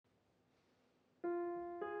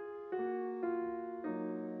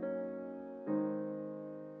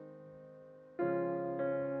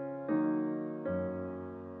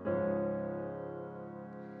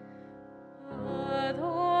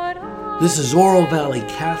This is Oro Valley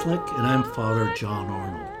Catholic, and I'm Father John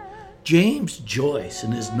Arnold. James Joyce,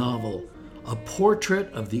 in his novel A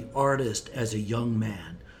Portrait of the Artist as a Young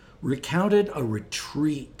Man, recounted a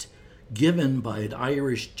retreat given by an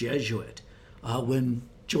Irish Jesuit when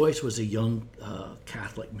Joyce was a young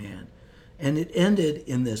Catholic man. And it ended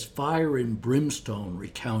in this fire and brimstone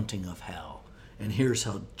recounting of hell. And here's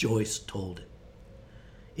how Joyce told it.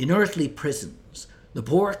 In earthly prisons, the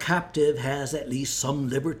poor captive has at least some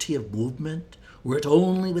liberty of movement, were it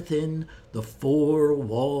only within the four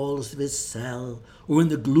walls of his cell or in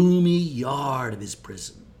the gloomy yard of his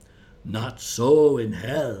prison. Not so in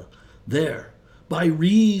hell. There, by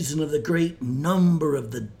reason of the great number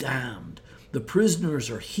of the damned, the prisoners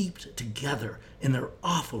are heaped together in their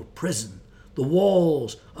awful prison, the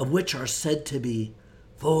walls of which are said to be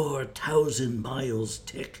 4,000 miles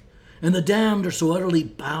thick, and the damned are so utterly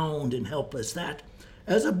bound and helpless that,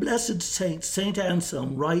 as a blessed saint, St.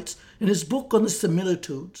 Anselm, writes in his book on the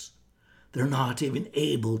similitudes, they're not even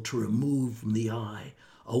able to remove from the eye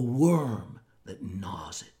a worm that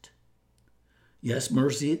gnaws it. Yes,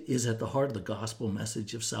 mercy is at the heart of the gospel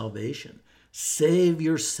message of salvation. Save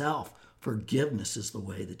yourself. Forgiveness is the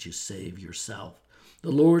way that you save yourself.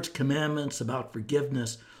 The Lord's commandments about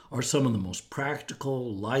forgiveness are some of the most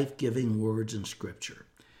practical, life-giving words in Scripture.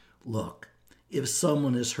 Look, if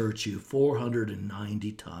someone has hurt you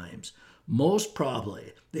 490 times, most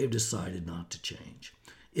probably they've decided not to change.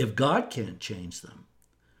 If God can't change them,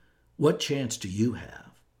 what chance do you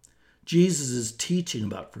have? Jesus' teaching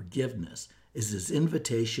about forgiveness is his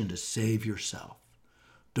invitation to save yourself.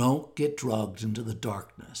 Don't get drugged into the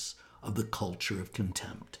darkness of the culture of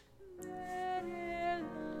contempt.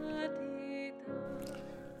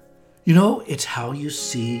 You know, it's how you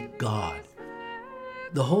see God.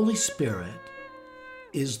 The Holy Spirit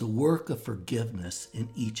is the work of forgiveness in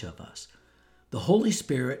each of us. The Holy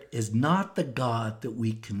Spirit is not the God that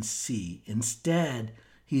we can see. Instead,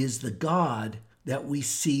 he is the God that we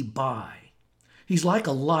see by. He's like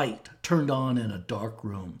a light turned on in a dark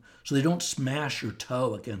room so they don't smash your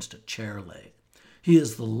toe against a chair leg. He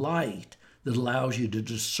is the light that allows you to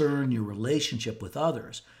discern your relationship with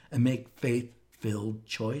others and make faith-filled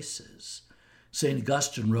choices. St.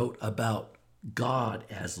 Augustine wrote about God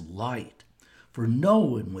as light. For no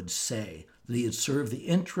one would say that he had served the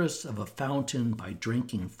interests of a fountain by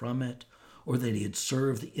drinking from it, or that he had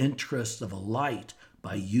served the interests of a light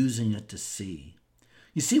by using it to see.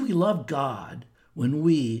 You see, we love God when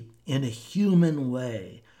we, in a human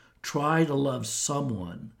way, try to love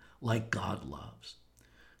someone like God loves.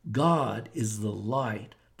 God is the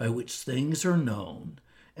light by which things are known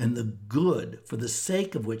and the good for the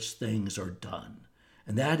sake of which things are done.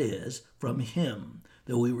 And that is from him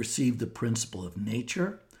that we receive the principle of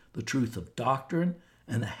nature, the truth of doctrine,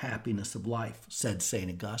 and the happiness of life, said St.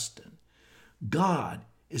 Augustine. God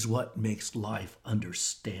is what makes life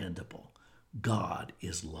understandable. God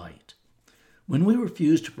is light. When we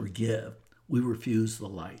refuse to forgive, we refuse the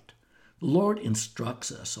light. The Lord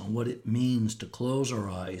instructs us on what it means to close our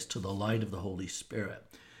eyes to the light of the Holy Spirit.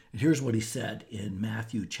 And here's what he said in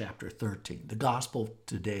Matthew chapter 13. The gospel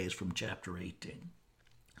today is from chapter 18.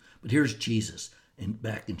 But here's Jesus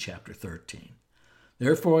back in chapter 13.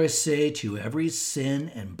 Therefore I say to you, every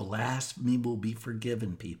sin and blasphemy will be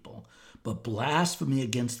forgiven people, but blasphemy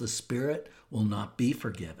against the Spirit will not be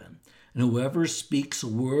forgiven. And whoever speaks a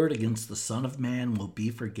word against the Son of Man will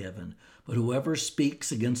be forgiven, but whoever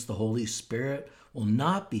speaks against the Holy Spirit will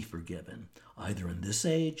not be forgiven, either in this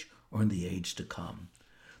age or in the age to come.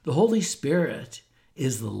 The Holy Spirit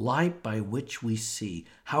is the light by which we see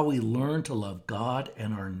how we learn to love God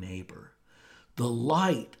and our neighbor. The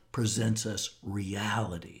light presents us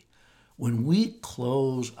reality. When we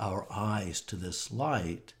close our eyes to this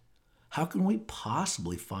light, how can we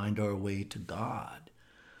possibly find our way to God?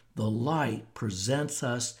 The light presents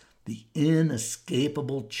us the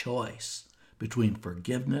inescapable choice between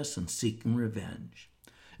forgiveness and seeking revenge.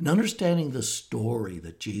 And understanding the story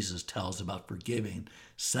that Jesus tells about forgiving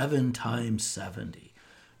 7 times 70,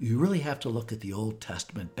 you really have to look at the Old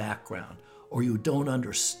Testament background, or you don't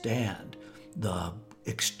understand the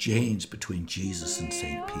exchange between Jesus and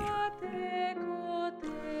St. Peter.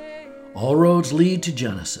 All roads lead to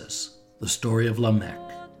Genesis, the story of Lamech.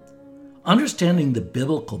 Understanding the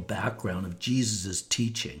biblical background of Jesus'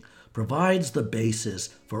 teaching provides the basis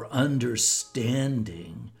for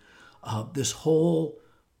understanding this whole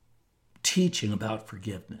teaching about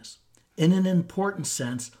forgiveness. In an important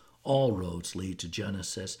sense, all roads lead to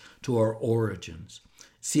Genesis, to our origins.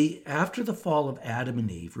 See, after the fall of Adam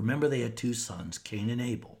and Eve, remember they had 2 sons, Cain and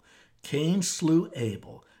Abel. Cain slew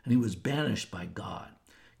Abel, and he was banished by God.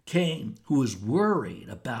 Cain, who was worried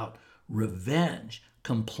about revenge,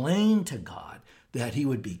 complained to God that he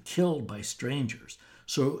would be killed by strangers.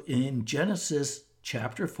 So in Genesis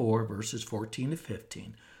chapter 4, verses 14 to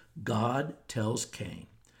 15, God tells Cain,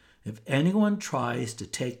 if anyone tries to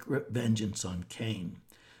take vengeance on Cain,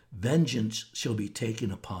 vengeance shall be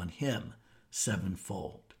taken upon him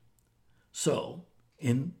sevenfold. So,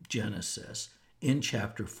 in Genesis, in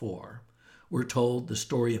chapter 4, we're told the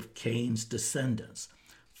story of Cain's descendants.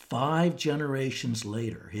 5 generations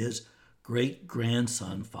later, his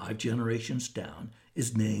great-grandson, 5 generations down,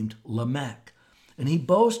 is named Lamech. And he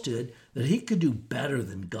boasted that he could do better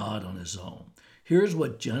than God on his own. Here's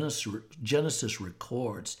what Genesis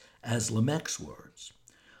records as Lamech's words.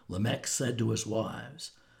 Lamech said to his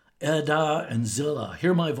wives, Edah and Zillah,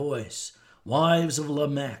 hear my voice. Wives of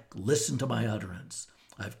Lamech, listen to my utterance.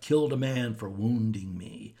 I've killed a man for wounding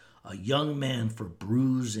me, a young man for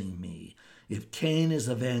bruising me. If Cain is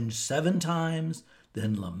avenged 7 times,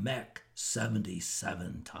 then Lamech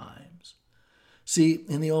 77 times. See,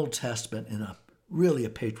 in the Old Testament, in a really a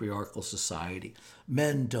patriarchal society,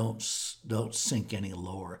 men don't sink any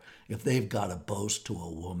lower if they've got to boast to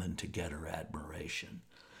a woman to get her admiration.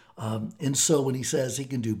 And so when he says he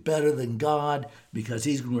can do better than God because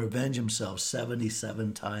he's going to revenge himself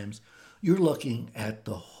 77 times, you're looking at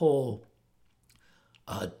the whole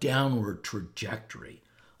downward trajectory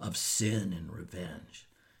of sin and revenge.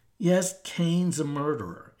 Yes, Cain's a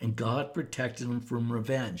murderer, and God protected him from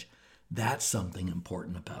revenge. That's something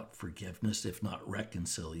important about forgiveness, if not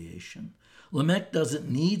reconciliation. Lamech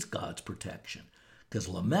doesn't need God's protection because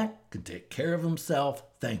Lamech can take care of himself.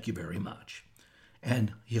 Thank you very much.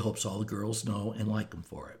 And he hopes all the girls know and like him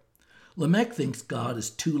for it. Lamech thinks God is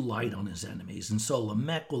too light on his enemies, and so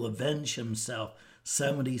Lamech will avenge himself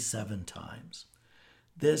 77 times.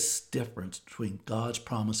 This difference between God's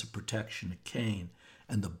promise of protection to Cain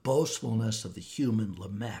and the boastfulness of the human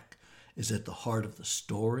Lamech is at the heart of the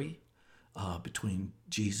story between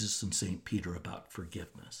Jesus and St. Peter about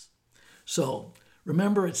forgiveness. So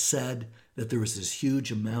remember it said that there was this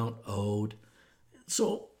huge amount owed.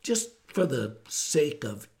 So just for the sake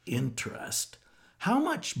of interest, how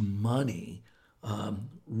much money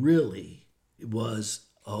really was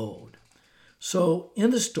owed? So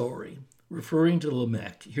in the story, referring to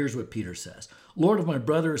Lamech, here's what Peter says. Lord, if my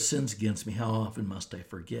brother sins against me, how often must I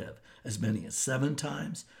forgive? As many as 7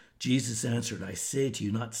 times? Jesus answered, I say to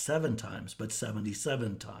you, not 7 times, but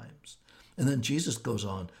 77 times. And then Jesus goes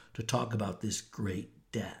on to talk about this great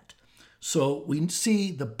debt. So we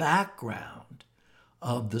see the background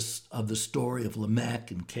of the story of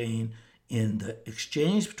Lamech and Cain in the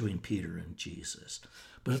exchange between Peter and Jesus.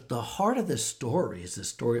 But at the heart of this story is the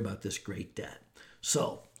story about this great debt.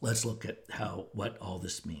 So let's look at what all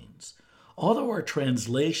this means. Although our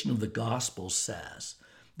translation of the gospel says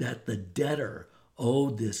that the debtor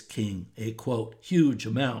owed this king a, quote, huge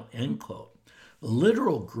amount, end quote, the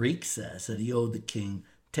literal Greek says that he owed the king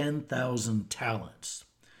 10,000 talents.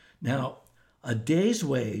 Now, a day's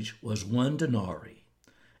wage was 1 denarii,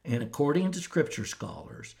 and according to scripture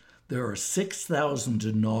scholars, there are 6,000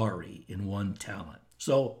 denarii in 1 talent.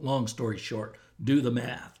 So, long story short, do the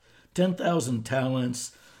math. 10,000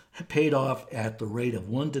 talents paid off at the rate of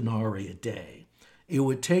 1 denarii a day. It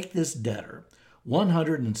would take this debtor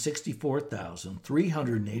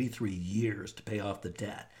 164,383 years to pay off the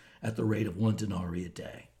debt at the rate of 1 denarii a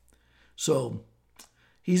day. So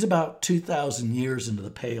he's about 2,000 years into the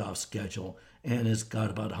payoff schedule and has got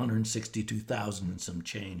about 162,000 and some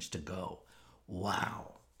change to go.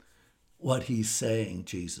 Wow. What he's saying,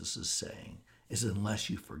 Jesus is saying, is unless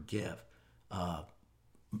you forgive,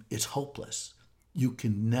 it's hopeless. You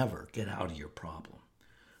can never get out of your problem.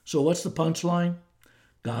 So what's the punchline?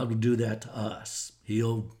 God will do that to us.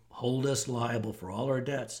 He'll hold us liable for all our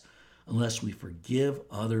debts unless we forgive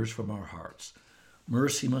others from our hearts.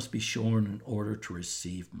 Mercy must be shown in order to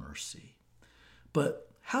receive mercy.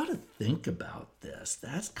 But how to think about this,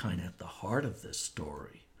 that's kind of at the heart of this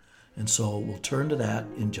story. And so we'll turn to that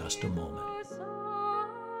in just a moment.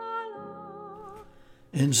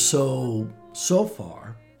 And so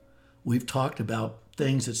far, we've talked about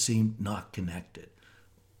things that seem not connected.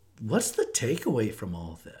 What's the takeaway from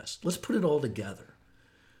all this? Let's put it all together.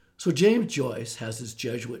 So James Joyce has his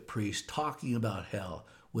Jesuit priest talking about hell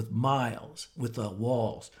with miles, with the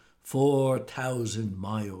walls, 4,000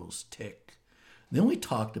 miles thick. Then we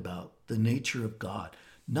talked about the nature of God,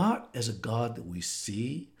 not as a God that we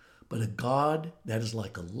see, but a God that is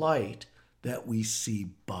like a light that we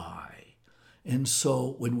see by. And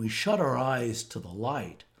so when we shut our eyes to the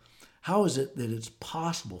light, how is it that it's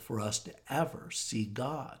possible for us to ever see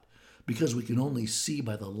God? Because we can only see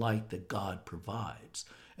by the light that God provides.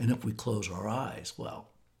 And if we close our eyes, well,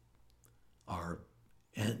 our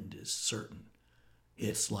end is certain.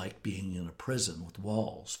 It's like being in a prison with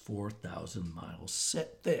walls 4,000 miles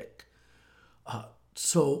thick.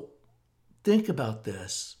 So think about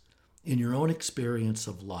this in your own experience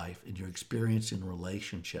of life, in your experience in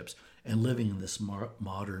relationships, and living in this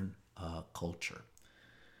modern culture.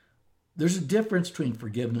 There's a difference between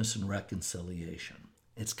forgiveness and reconciliation.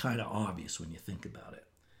 It's kind of obvious when you think about it.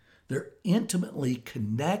 They're intimately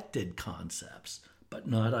connected concepts, but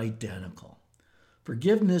not identical.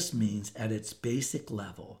 Forgiveness means at its basic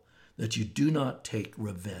level that you do not take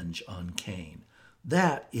revenge on Cain.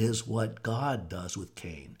 That is what God does with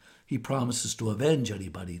Cain. He promises to avenge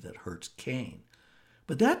anybody that hurts Cain.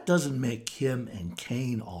 But that doesn't make him and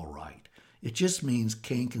Cain all right. It just means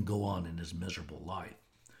Cain can go on in his miserable life.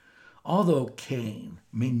 Although Cain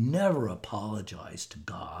may never apologize to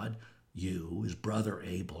God, you, his brother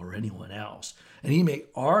Abel, or anyone else, and he may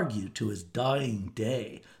argue to his dying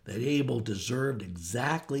day that Abel deserved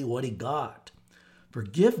exactly what he got,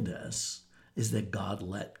 forgiveness is that God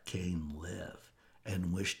let Cain live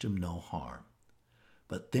and wished him no harm.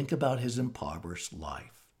 But think about his impoverished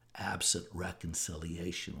life, absent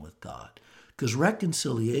reconciliation with God, because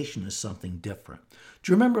reconciliation is something different.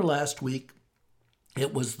 Do you remember last week?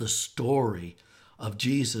 It was the story of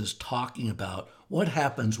Jesus talking about what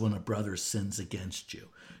happens when a brother sins against you.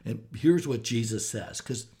 And here's what Jesus says,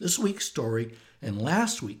 because this week's story and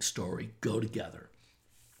last week's story go together.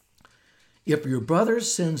 If your brother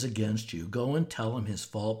sins against you, go and tell him his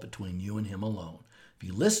fault between you and him alone. If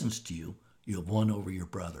he listens to you, you have won over your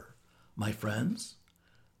brother. My friends,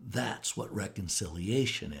 that's what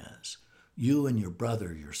reconciliation is. You and your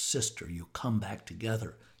brother, your sister, you come back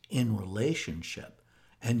together in relationship,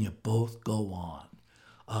 and you both go on.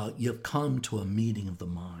 You've come to a meeting of the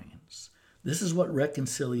minds. This is what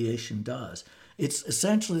reconciliation does. It's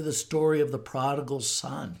essentially the story of the prodigal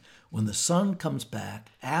son. When the son comes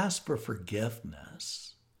back, asks for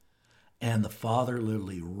forgiveness, and the father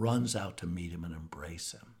literally runs out to meet him and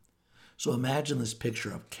embrace him. So imagine this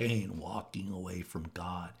picture of Cain walking away from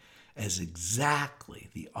God as exactly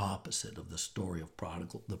the opposite of the story of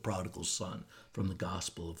the prodigal son from the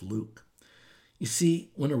Gospel of Luke. You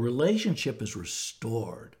see, when a relationship is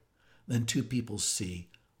restored, then two people see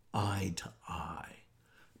eye to eye.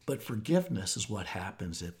 But forgiveness is what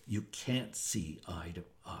happens if you can't see eye to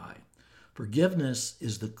eye. Forgiveness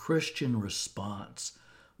is the Christian response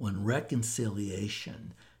when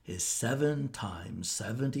reconciliation is 7 times,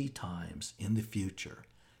 70 times in the future,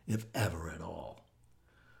 if ever at all.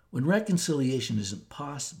 When reconciliation isn't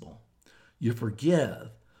possible, you forgive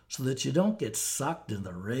so that you don't get sucked in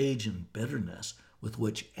the rage and bitterness with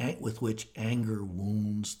which anger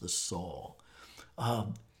wounds the soul.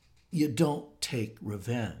 You don't take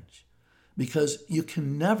revenge because you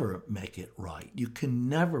can never make it right. You can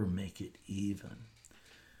never make it even.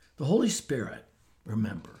 The Holy Spirit,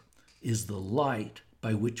 remember, is the light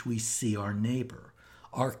by which we see our neighbor,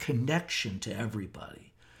 our connection to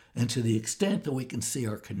everybody. And to the extent that we can see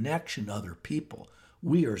our connection to other people,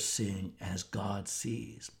 we are seeing as God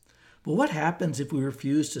sees. But what happens if we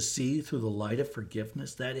refuse to see through the light of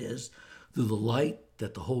forgiveness? That is, through the light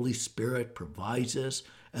that the Holy Spirit provides us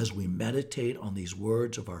as we meditate on these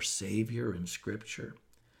words of our Savior in Scripture.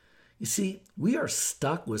 You see, we are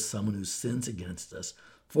stuck with someone who sins against us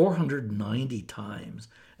 490 times,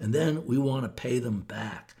 and then we want to pay them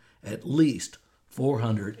back at least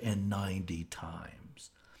 490 times.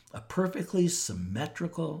 A perfectly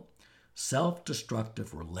symmetrical,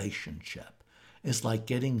 self-destructive relationship is like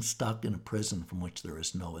getting stuck in a prison from which there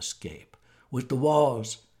is no escape, with the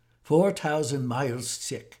walls 4,000 miles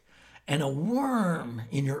thick and a worm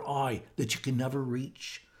in your eye that you can never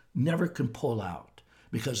reach, never can pull out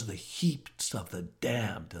because of the heaps of the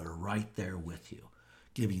damned that are right there with you,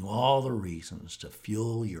 giving you all the reasons to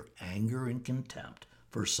fuel your anger and contempt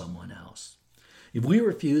for someone else. If we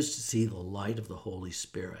refuse to see the light of the Holy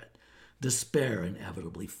Spirit, despair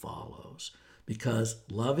inevitably follows, because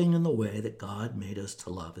loving in the way that God made us to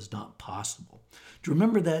love is not possible. Do you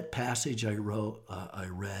remember that passage I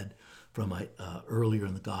read from earlier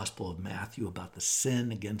in the Gospel of Matthew about the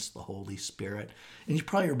sin against the Holy Spirit? And you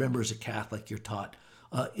probably remember as a Catholic, you're taught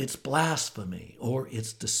it's blasphemy or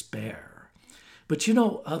it's despair. But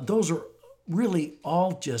those are really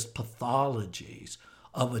all just pathologies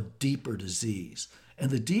of a deeper disease.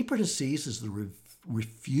 And the deeper disease is the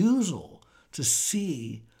refusal to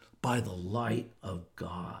see by the light of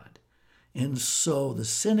God. And so the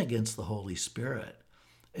sin against the Holy Spirit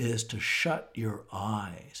is to shut your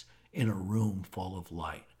eyes in a room full of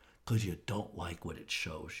light because you don't like what it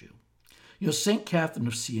shows you. St. Catherine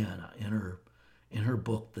of Siena, in her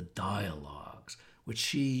book, The Dialogues, which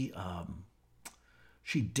she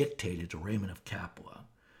she dictated to Raymond of Capua.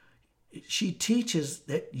 She teaches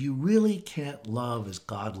that you really can't love as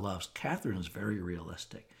God loves. Catherine is very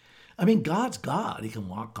realistic. I mean, God's God. He can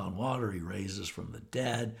walk on water. He raises from the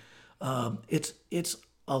dead. It's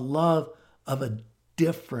a love of a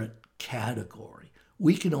different category.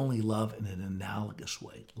 We can only love in an analogous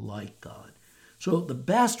way, like God. So the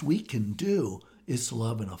best we can do is to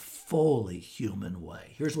love in a fully human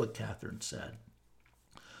way. Here's what Catherine said.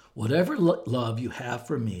 Whatever love you have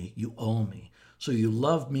for me, you owe me. So you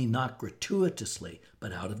love me not gratuitously,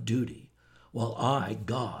 but out of duty, while I,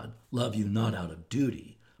 God, love you not out of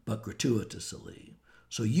duty, but gratuitously.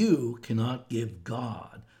 So you cannot give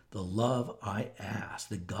God the love I ask,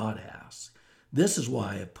 that God asks. This is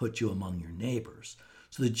why I have put you among your neighbors,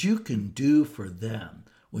 so that you can do for them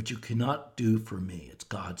what you cannot do for me. It's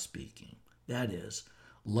God speaking. That is,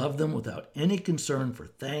 love them without any concern for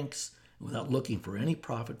thanks and without looking for any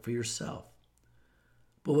profit for yourself.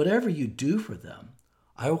 But whatever you do for them,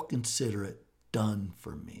 I will consider it done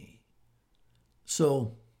for me.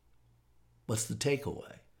 So, what's the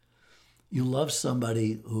takeaway? You love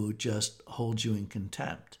somebody who just holds you in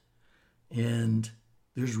contempt, and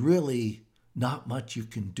there's really not much you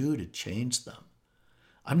can do to change them.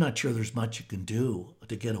 I'm not sure there's much you can do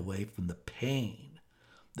to get away from the pain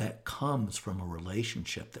that comes from a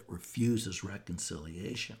relationship that refuses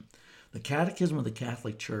reconciliation. The Catechism of the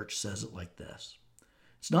Catholic Church says it like this.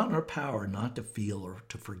 It's not in our power not to feel or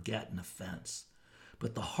to forget an offense,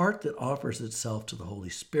 but the heart that offers itself to the Holy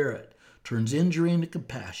Spirit turns injury into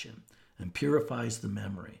compassion and purifies the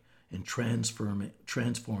memory and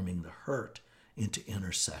transforming the hurt into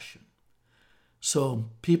intercession.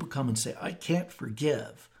 So people come and say, I can't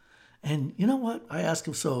forgive. And you know what? I ask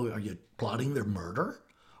them, so are you plotting their murder?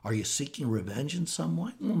 Are you seeking revenge in some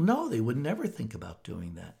way? Well, no, they would never think about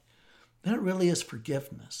doing that. That really is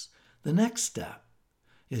forgiveness. The next step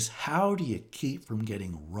is, how do you keep from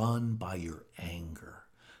getting run by your anger?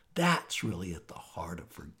 That's really at the heart of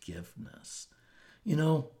forgiveness. You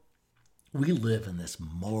know, we live in this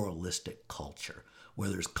moralistic culture where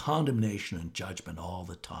there's condemnation and judgment all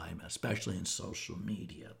the time, especially in social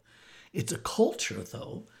media. It's a culture,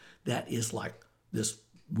 though, that is like this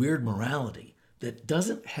weird morality that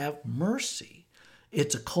doesn't have mercy.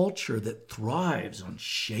 It's a culture that thrives on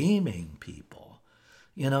shaming people.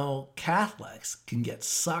 You know, Catholics can get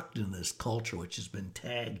sucked into this culture, which has been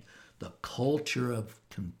tagged the culture of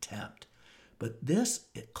contempt. But this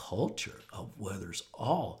culture of where there's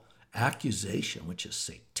all accusation, which is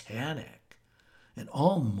satanic, and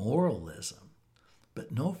all moralism,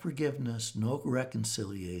 but no forgiveness, no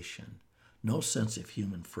reconciliation, no sense of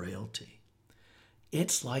human frailty.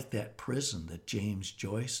 It's like that prison that James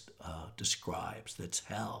Joyce describes, that's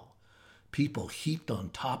hell. People heaped on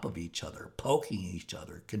top of each other, poking each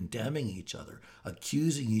other, condemning each other,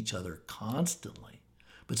 accusing each other constantly.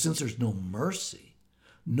 But since there's no mercy,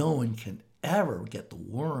 no one can ever get the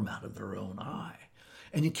worm out of their own eye.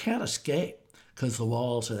 And you can't escape, because the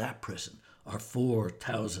walls of that prison are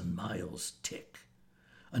 4,000 miles thick.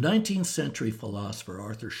 A 19th century philosopher,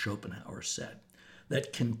 Arthur Schopenhauer, said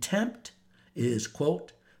that contempt is,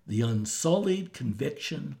 quote, the unsullied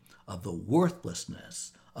conviction of the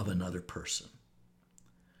worthlessness of another person.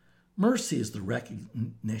 Mercy is the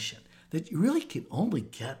recognition that you really can only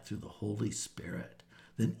get through the Holy Spirit.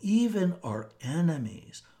 Then even our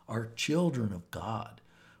enemies, our children of God,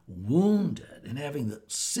 wounded and having the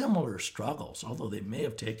similar struggles, although they may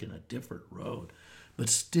have taken a different road, but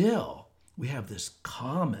still we have this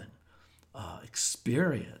common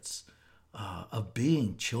experience of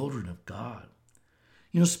being children of God.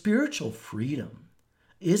 You know, spiritual freedom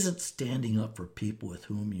isn't standing up for people with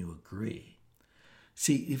whom you agree.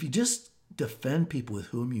 See, if you just defend people with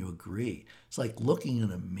whom you agree, it's like looking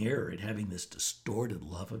in a mirror and having this distorted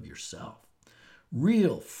love of yourself.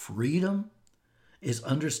 Real freedom is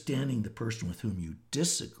understanding the person with whom you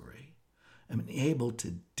disagree and being able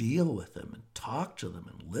to deal with them and talk to them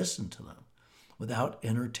and listen to them without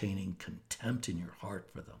entertaining contempt in your heart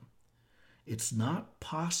for them. It's not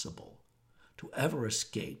possible to ever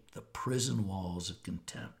escape the prison walls of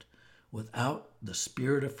contempt without the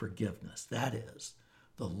spirit of forgiveness. That is,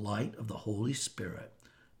 the light of the Holy Spirit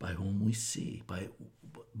by whom we see, by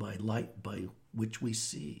light by which we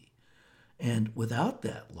see. And without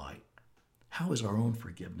that light, how is our own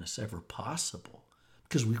forgiveness ever possible?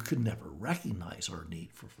 Because we could never recognize our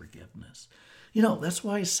need for forgiveness. You know, that's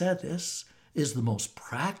why I said this is the most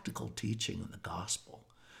practical teaching in the gospel.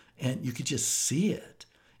 And you could just see it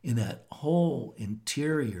in that whole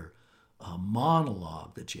interior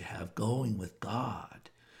monologue that you have going with God,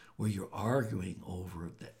 where you're arguing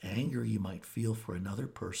over the anger you might feel for another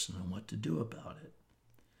person and what to do about it.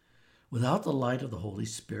 Without the light of the Holy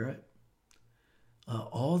Spirit,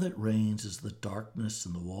 all that reigns is the darkness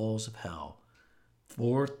and the walls of hell,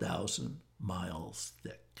 4,000 miles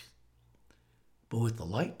thick. But with the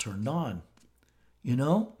light turned on,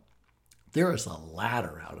 there is a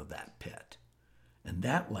ladder out of that pit, and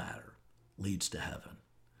that ladder leads to heaven.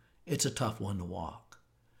 It's a tough one to walk,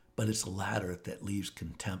 but it's a ladder that leaves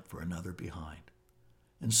contempt for another behind.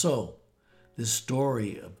 And so, this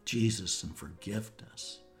story of Jesus and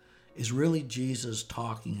forgiveness is really Jesus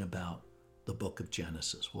talking about the book of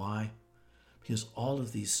Genesis. Why? Because all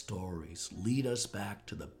of these stories lead us back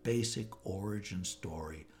to the basic origin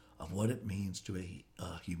story of what it means to a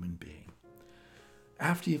human being.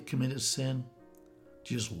 After you've committed sin,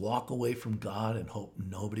 do you just walk away from God and hope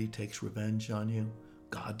nobody takes revenge on you?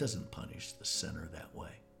 God doesn't punish the sinner that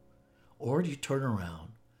way. Or do you turn around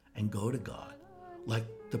and go to God like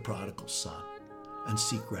the prodigal son and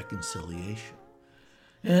seek reconciliation?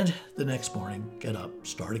 And the next morning, get up,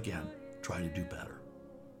 start again, try to do better.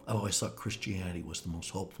 I always thought Christianity was the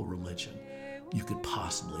most hopeful religion you could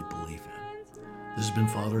possibly believe in. This has been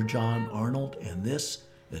Father John Arnold, and this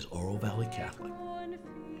is Oro Valley Catholic.